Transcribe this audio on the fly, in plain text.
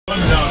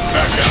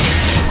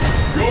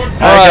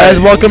Alright guys,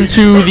 welcome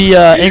to the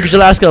Anchorage,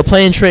 Alaska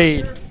play and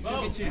trade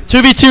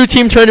 2v2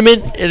 team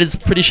tournament. It is a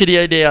pretty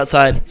shitty day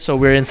outside, so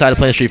we're inside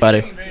playing Street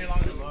Fighter.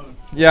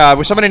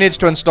 Yeah, somebody needs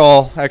to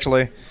install,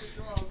 actually.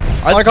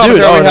 On Dude, commentary,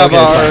 we have okay,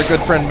 our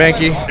good friend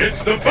Banky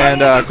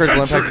and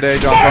Critical Impact today,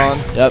 John Con.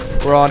 Yep.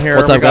 We're on here.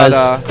 What's up, guys?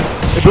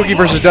 Ibuki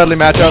versus Dudley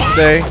matchup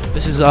today.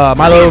 This is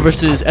Milo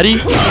versus Eddie.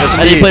 Yes,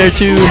 Eddie player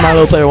 2,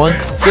 Milo player 1.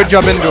 Good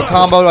jump into a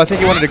combo. I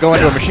think he wanted to go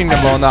into a machine gun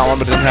blow on that one,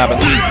 but it didn't happen.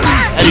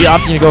 Eddie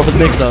opting to go for the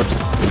big subs.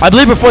 I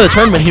believe before the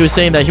tournament he was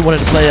saying that he wanted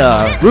to play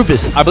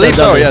Rufus. I believe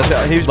so, yes.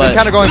 He's been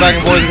kind of going back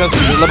and forth because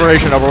of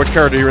deliberation over which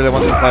character he really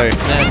wants to play.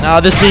 And now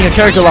this being a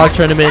character lock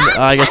tournament,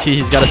 I guess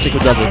he's got to stick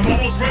with Dudley.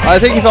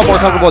 I think he felt more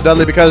comfortable with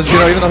Dudley because, you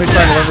know, even though he's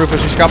trying to learn Rufus,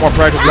 he's got more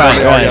practice with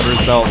Dudley already under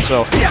his belt.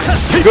 So,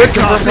 good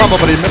confirmed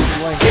combo, but he missed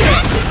the lane.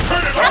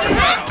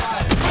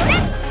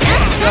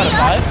 3 out of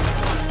 5?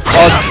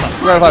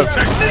 Oh, 3 out of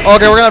 5.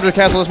 Okay, we're going to have to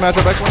cancel this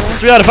matchup, actually.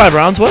 3 out of 5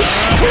 rounds, what?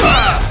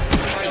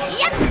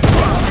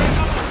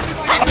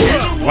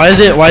 Why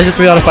is it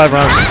 3 out of 5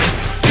 rounds?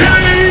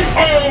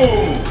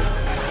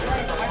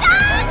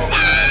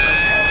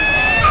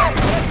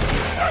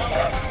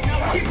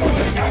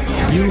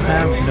 You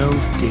have no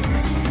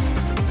dignity.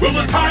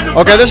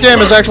 Okay, this game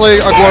is actually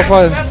a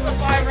glorified.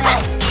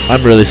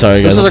 I'm really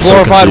sorry, guys. This is a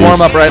glorified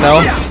warm-up right now.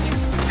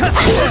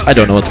 I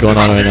don't know what's going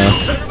on right now.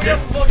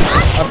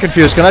 I'm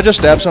confused. Can I just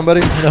stab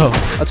somebody? No.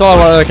 That's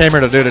all I came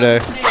here to do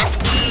today.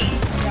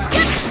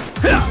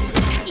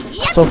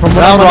 So from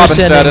what I'm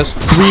understanding,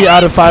 3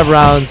 out of 5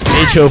 rounds,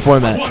 A-Cho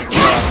format.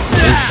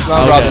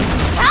 Round robin.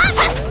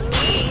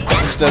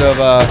 Instead of,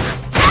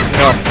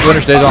 you know, winner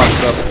stays on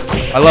stuff.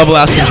 I love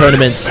Alaskan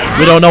tournaments.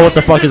 We don't know what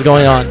the fuck is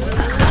going on.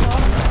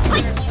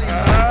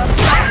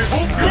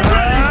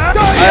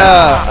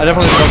 I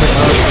definitely don't think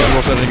Milo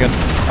will set it again.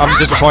 I'm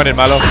disappointed,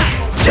 Milo.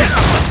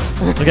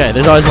 Okay,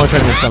 there's always more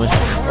tournaments coming.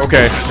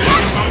 Okay.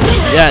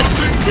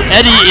 Yes.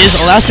 Eddie is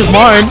Alaska's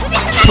Marn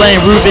playing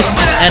Rufus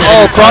and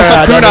cross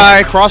up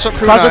kunai. Cross up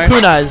kunai. Cross up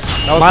kunais.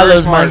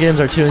 Milo's mind games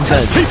are too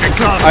intense.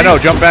 I know,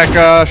 jump back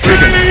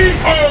shrieking.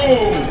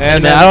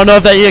 And man, I don't know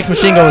if that EX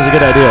machine gun was a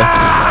good idea.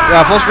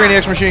 Yeah, full screen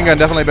EX machine gun,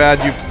 definitely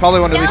bad. You probably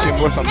want to at least see him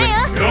with something.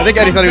 I think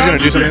Eddie thought he was going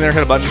to do something there,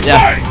 hit a button.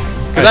 Yeah.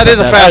 Because that is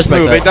a fast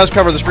move. It does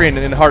cover the screen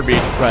in a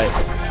heartbeat. Right.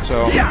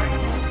 So.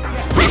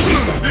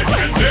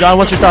 John,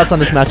 what's your thoughts on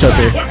this matchup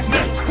here?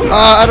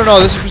 I don't know.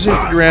 This seems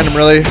pretty random,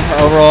 really.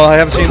 Overall, I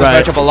haven't seen this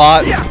matchup a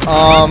lot. You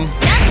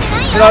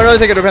know, I really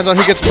think it depends on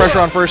who gets pressure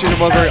on first. These are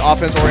both very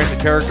offense-oriented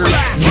characters.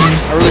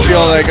 I really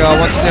feel like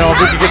once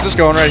Ibuki gets this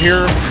going right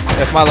here,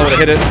 if Milo would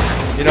have hit it,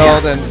 you know,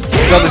 then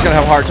Dudley's gonna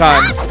have a hard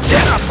time.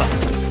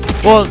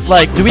 Well,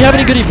 like, do we have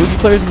any good Ibuki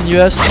players in the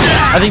U.S.?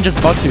 I think just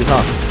Bucktooth,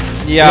 huh?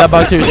 Yeah.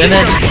 Bucktooth, and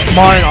then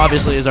Marn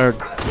obviously is our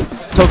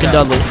token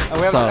Dudley.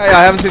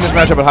 I haven't seen this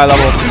matchup at high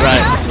level.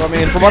 Right. So, I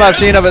mean, from what I've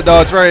seen of it,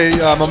 though, it's very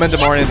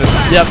momentum-oriented.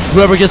 Yep.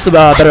 Whoever gets the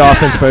better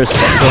offense first is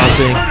what I'm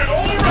seeing.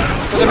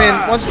 I mean,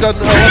 once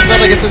Dudley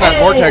gets in that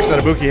vortex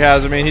that Ibuki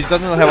has, I mean, he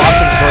doesn't really have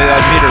options to play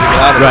that meter to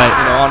get out of it,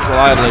 you know,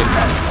 reliably.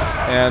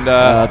 And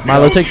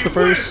Milo takes the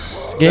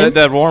first game.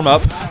 That warm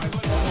up.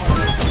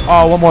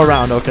 Oh, one more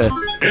round. Okay.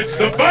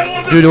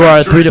 Due to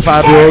our 3 to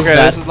 5 rules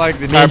that like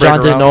me and John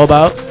didn't know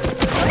about.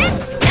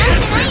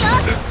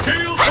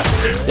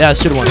 Yeah,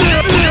 it's 2 to 1.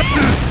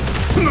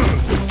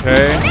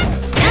 Okay.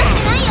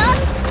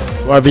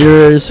 To our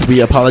viewers,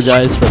 we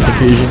apologize for the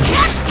confusion.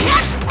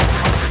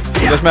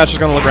 This match is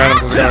going to look random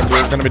because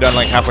we're going to be done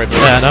like halfway through.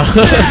 Yeah, I know.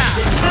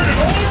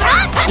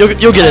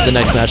 You'll get it the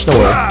next match, don't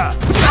worry.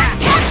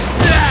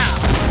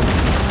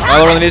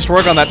 Milo really needs to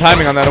work on that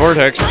timing on that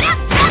vortex.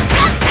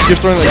 He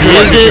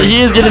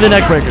is getting the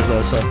neck breakers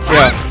though, so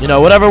yeah. You know,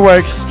 whatever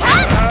works. Big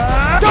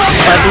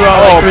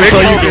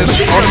focus.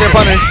 Don't get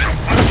punished.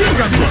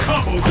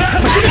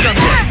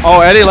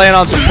 Oh, Eddie laying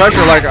on some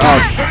pressure like a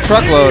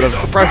truckload of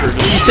pressure.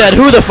 He said,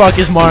 "Who the fuck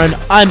is Marn?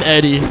 I'm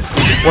Eddie.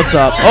 What's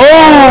up?"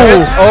 Oh!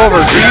 It's over.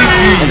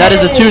 GG. And that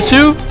is a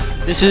 2-2.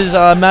 This is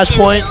match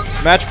point.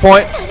 Match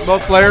point,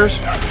 both players.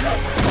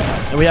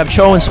 And we have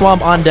Cho and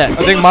Swamp on deck.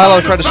 I think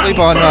Milo tried to sleep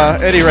on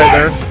Eddie right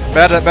there.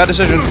 Bad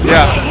decision.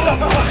 Yeah.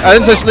 I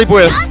didn't say sleep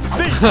with.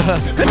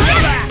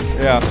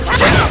 Yeah.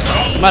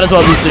 Might as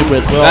well be sleep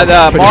with.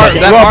 That Mark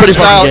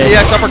style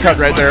EX uppercut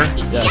right there.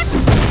 Yes.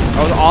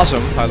 That was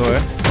awesome, by the way.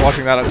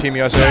 Watching that on Team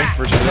USA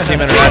versus Team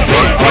International. I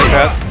like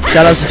that.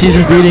 Shout out to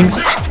Seasons Beatings.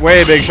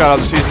 Way big shout out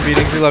to Season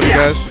Beatings. We love you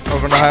guys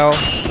over in Ohio.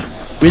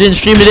 We didn't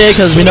stream today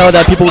because we know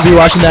that people will be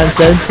watching that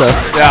instead. So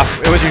yeah,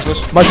 it was useless.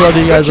 Much love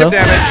to you guys, though.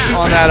 Chip damage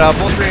on that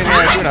full screen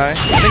kunai.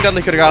 I think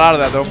Dudley could have got out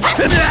of that though.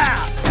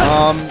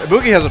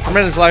 Ibuki has a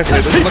tremendous life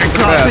rate. This is looking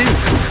pretty bad.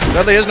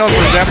 Dudley is known for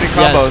his damaging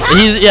combos.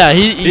 Yes.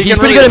 He's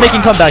pretty good at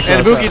making comebacks.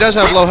 And Ibuki does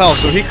have low health,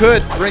 so he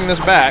could bring this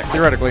back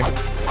theoretically.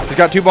 He's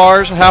got 2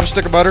 bars, a half a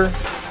stick of butter,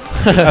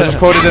 as was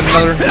quoted in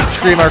another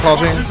stream I recall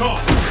seeing.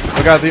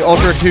 We got the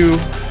Ultra 2.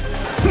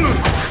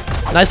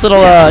 Nice little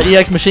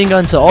EX machine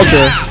gun to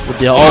Ultra with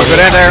the good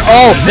end there.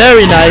 Oh,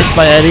 very nice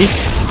by Eddie.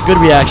 Good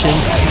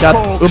reactions. Got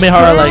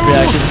Umehara-like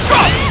reactions.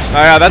 Oh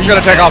yeah, that's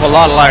gonna take off a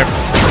lot of life.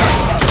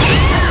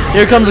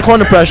 Here comes the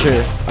corner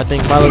pressure. I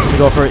think Milo's gonna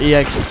go for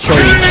EX Cholo.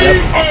 Yep.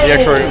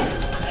 EX Cholo.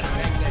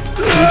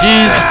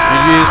 GG's.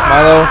 GG's,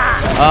 Milo.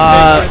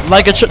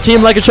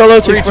 Team like a Cholo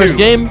takes first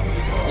game.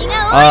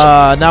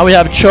 Now we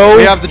have Cho.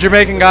 We have the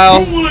Jamaican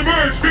Guile.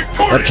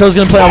 Yep, Cho's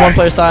gonna play on one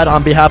player side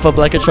on behalf of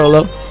like a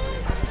Cholo.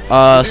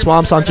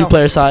 Swamp's on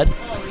 2-player side.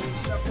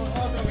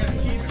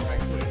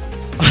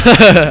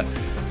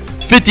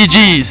 50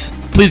 G's.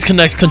 Please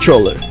connect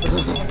controller.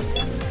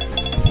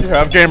 You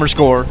have gamer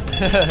score.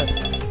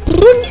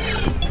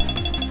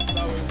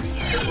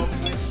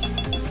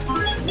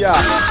 Yeah.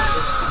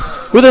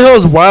 Who the hell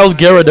is Wild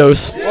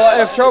Gyarados? Well,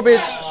 if Cho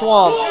beats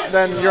Swamp,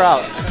 then you're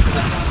out.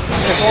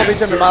 If Swamp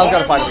beats him, then Miles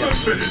gotta fight again.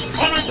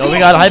 So we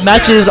got hype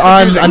matches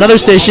on another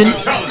station.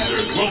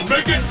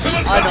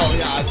 I know,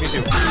 yeah, me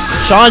too.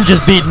 Sean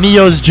just beat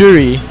Neo's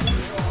Jury.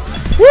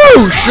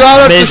 Woo!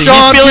 Shout out to Amazing.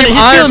 Sean. He's feeling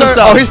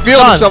himself. Oh, he's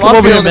feeling Sean, himself. come I'm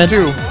over feeling here, him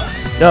too.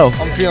 Yo.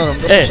 I'm feeling him.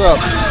 Hey. What's up?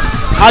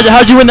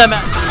 How'd you win that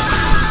match?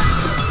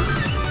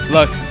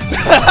 Look.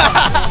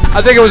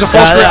 I think it was a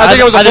full screen. I think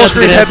it was a full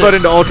screen headbutt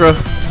into Ultra.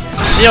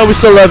 Neo, we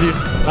still love you.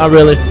 Not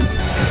really.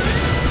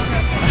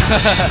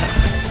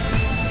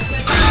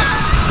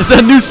 It's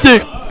a new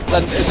stick.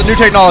 It's a new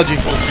technology.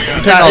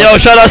 Yo,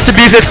 shout outs to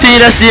B15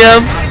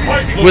 SDM.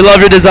 We love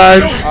your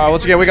designs.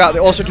 Once again, we got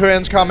the Ulcer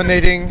Twins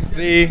commentating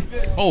the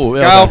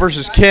Guile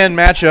versus Ken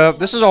matchup.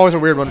 This is always a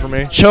weird one for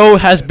me. Cho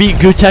has beat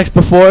Gutex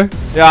before.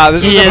 Yeah,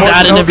 this he is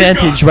at an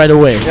advantage right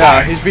away.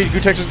 Yeah, he's beat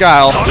Gutex's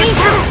Guile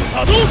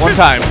one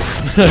time.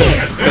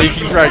 He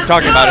keeps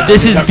talking about it.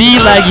 This is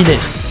the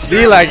Laggyness.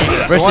 The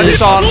Laggyness. The one you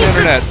saw on the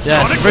internet.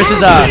 Yes,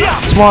 versus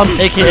Swamp,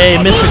 aka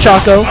Mr.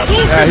 Choco.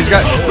 Yeah, he's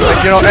got,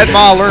 like, you know, Ed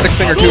Ma learned a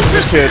thing or two from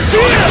this kid.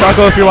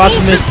 Choco, if you're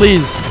watching this,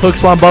 please hook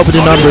Swamp up with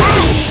your number.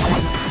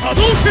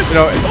 You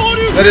know,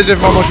 that is if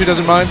Momoshi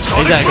doesn't mind.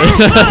 Exactly.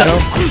 You know?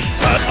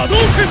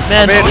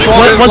 Man,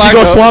 once you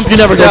go Swamp, you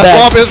never go back.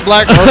 Yeah, Swamp is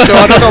black most, so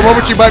I don't know,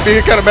 Momoshi might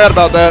be kind of mad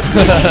about that. We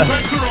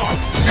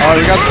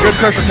got some good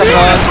pressure coming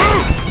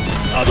on.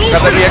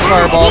 Got that EX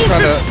Fireball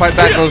trying to fight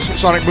back those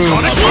Sonic Booms.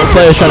 Both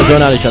players trying to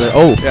zone out each other.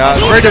 Oh. Yeah,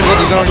 it's very difficult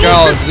to zone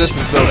Guile at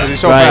distance though, because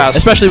he's so fast.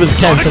 Especially with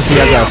Ken, since he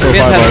has a slow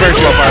Ken has a very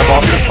fireball.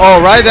 slow fireball.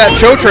 Oh, ride that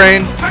Cho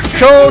train.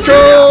 Cho!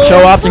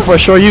 Cho opting for a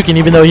Shoryuken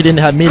even though he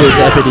didn't have meters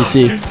at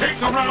FADC.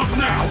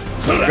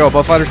 There we go,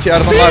 both fighters out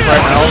of the life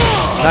right now.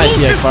 Nice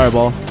EX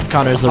Fireball.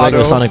 Counters the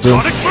regular Sonic Boom.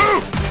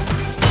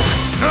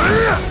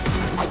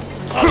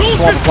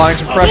 Swamp applying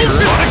some pressure.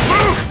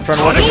 Trying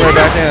to work his way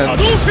back in.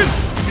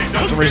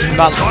 For some reason,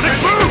 not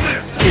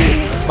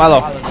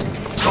Milo.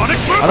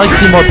 I'd like to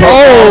see more pokes.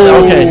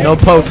 Oh! Okay, no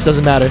pokes,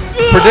 doesn't matter.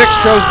 Predicts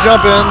Cho's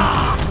jump in.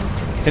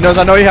 He knows,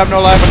 I know you have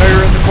no life, I know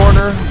you're in the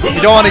corner.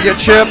 You don't want to get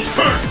chipped.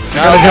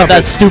 Now he's got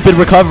that stupid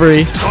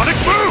recovery.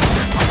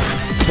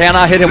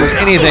 Cannot hit him with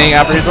anything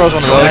after he throws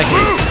one of those.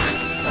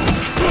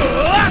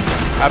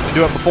 Have to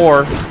do it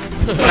before.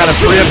 Kind of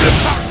preemptive.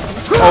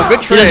 Oh,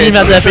 good trade. He doesn't even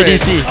have the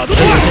FADC. Does the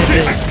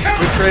same thing.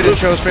 Good trade in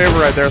Cho's favor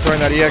right there,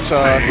 throwing that EX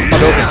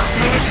Hadouken.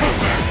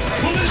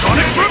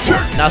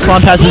 Now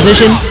Swamp has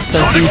position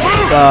since he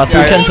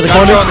threw Ken into the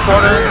corner. Cho in the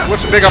corner.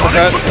 What's the big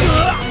uppercut?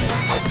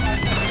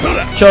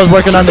 Cho's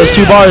working on those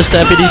 2 bars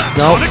to FADC.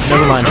 No,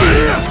 never mind.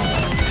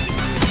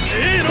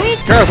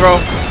 Kara throw.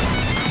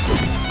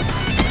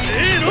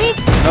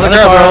 Another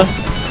Kara throw.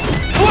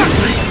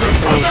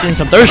 Oh, we're seeing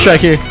some third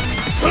strike here.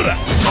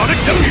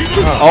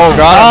 Oh,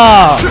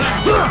 God.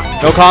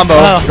 No combo.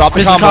 Drop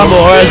the combo.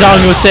 Or as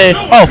Alan would say,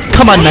 oh,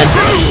 come on, man.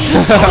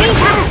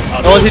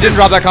 No, he didn't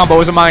drop that combo. It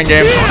was a mind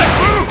game.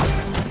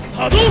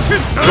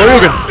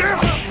 Shoryuken.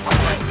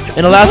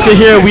 In Alaska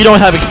here, we don't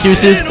have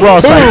excuses. We're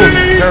all cycling.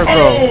 Kara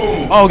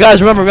throw. Oh, guys,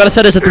 remember, we got to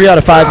set it to 3 out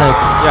of 5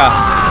 next. Yeah.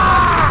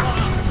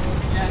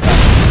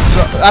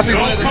 So, after you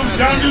play this,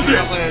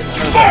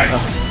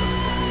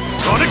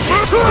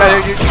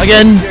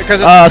 again,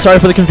 sorry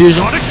for the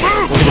confusion.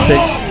 We'll get it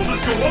fixed.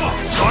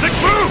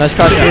 Nice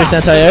card here,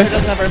 Santai-air.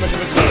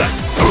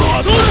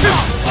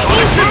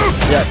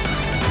 Yeah.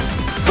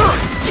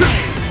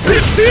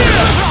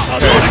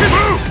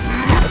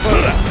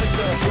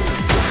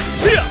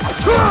 We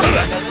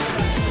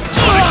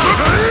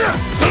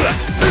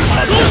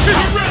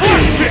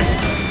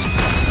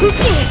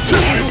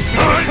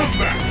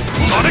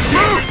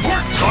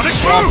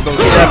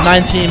have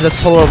 9 teams, that's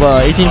a total of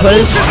 18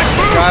 players.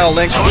 Guile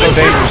Link is so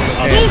dangerous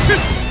in this game.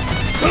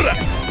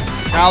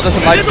 Guile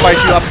doesn't like to fight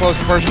you up close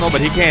and personal,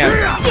 but he can.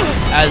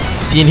 As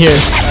seen here.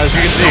 As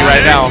you can see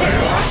right now.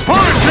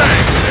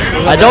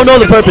 I don't know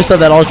the purpose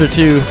of that Ultra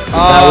 2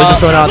 that was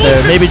just thrown out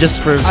there. Maybe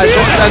just for I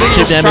think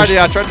chip damage.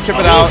 Tried to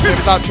chip it out. Maybe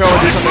thought Cho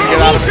would do something to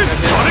get out of it.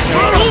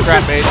 Kind of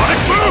trap bait.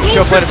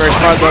 Cho played it very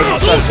smart though. He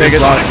decided to take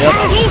it. Yep.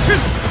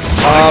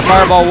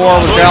 Fireball War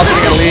with Guile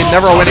sitting in a lead.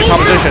 Never a winning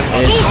competition.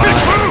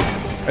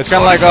 It's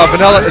kind of like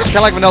Vanilla. It's kind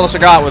of like Vanilla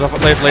Sagat with a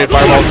late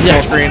fireball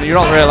full screen. You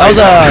don't really like.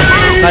 That was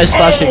a nice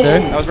flash kick there.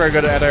 That was very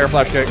good at air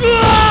flash kick. It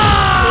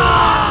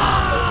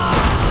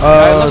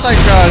looks like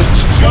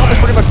Swamp is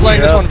pretty much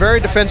playing this one very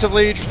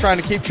defensively, just trying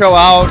to keep Cho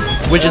out.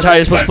 Which is how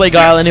you're supposed to play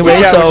Guile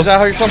anyway. Yeah, so which is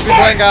how you're supposed to be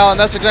playing Guile, and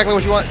that's exactly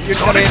what you want.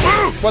 I mean,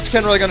 what's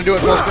Ken really going to do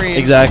at full screen?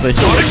 exactly. You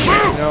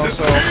know,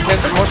 so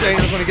Ken's the most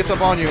dangerous when he gets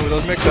up on you with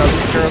those mix-ups,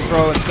 carry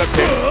throw and step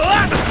kick.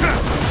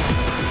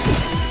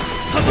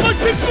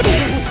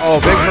 Oh,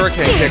 big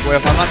hurricane kick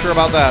whip. I'm not sure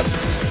about that.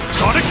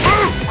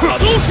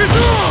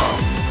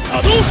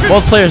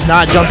 Both players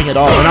not jumping at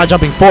all. They're not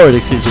jumping forward,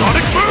 excuse me.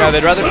 Yeah,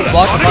 they'd rather just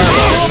block the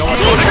fireball.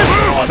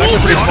 Oh, it's actually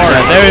pretty smart.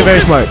 Yeah, very,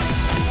 very smart.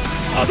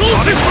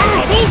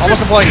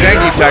 Almost employing gang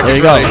deep tactics. There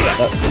you go.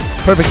 Really.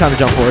 Perfect time to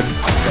jump forward.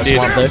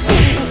 Swamp there.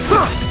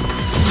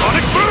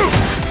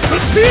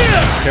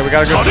 Okay, we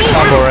got a good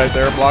combo right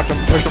there. Blocked him,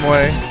 pushed him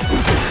away.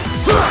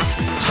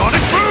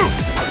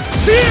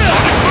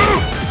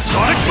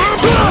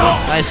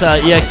 Nice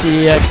EX to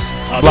EX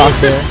block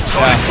there.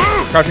 Yeah.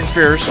 Crouching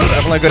Fierce.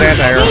 Definitely a good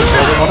anti-air.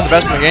 One of the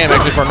best in the game,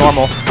 actually, for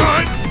normal.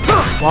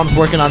 Swamp's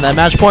working on that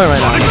match point right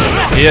now.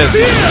 He is.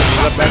 He's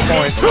at match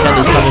point. Ken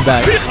is coming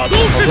back.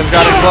 Tim's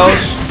got it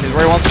close. He's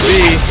where he wants to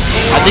be.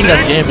 I think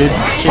that's game, dude.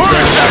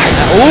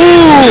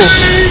 Ooh!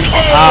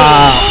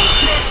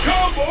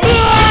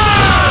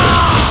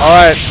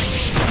 Alright.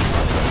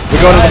 We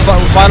go to the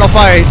final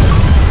fight.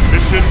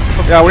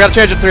 Yeah, we got to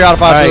change it 3 out of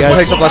 5, so this one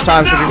takes up less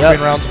time switching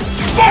between rounds.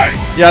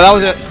 Yeah, that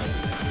was it.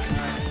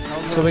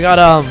 So we got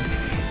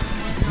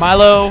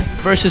Milo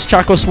versus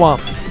Choco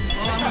Swamp.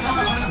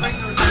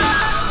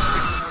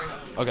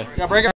 Okay. Yeah, break it.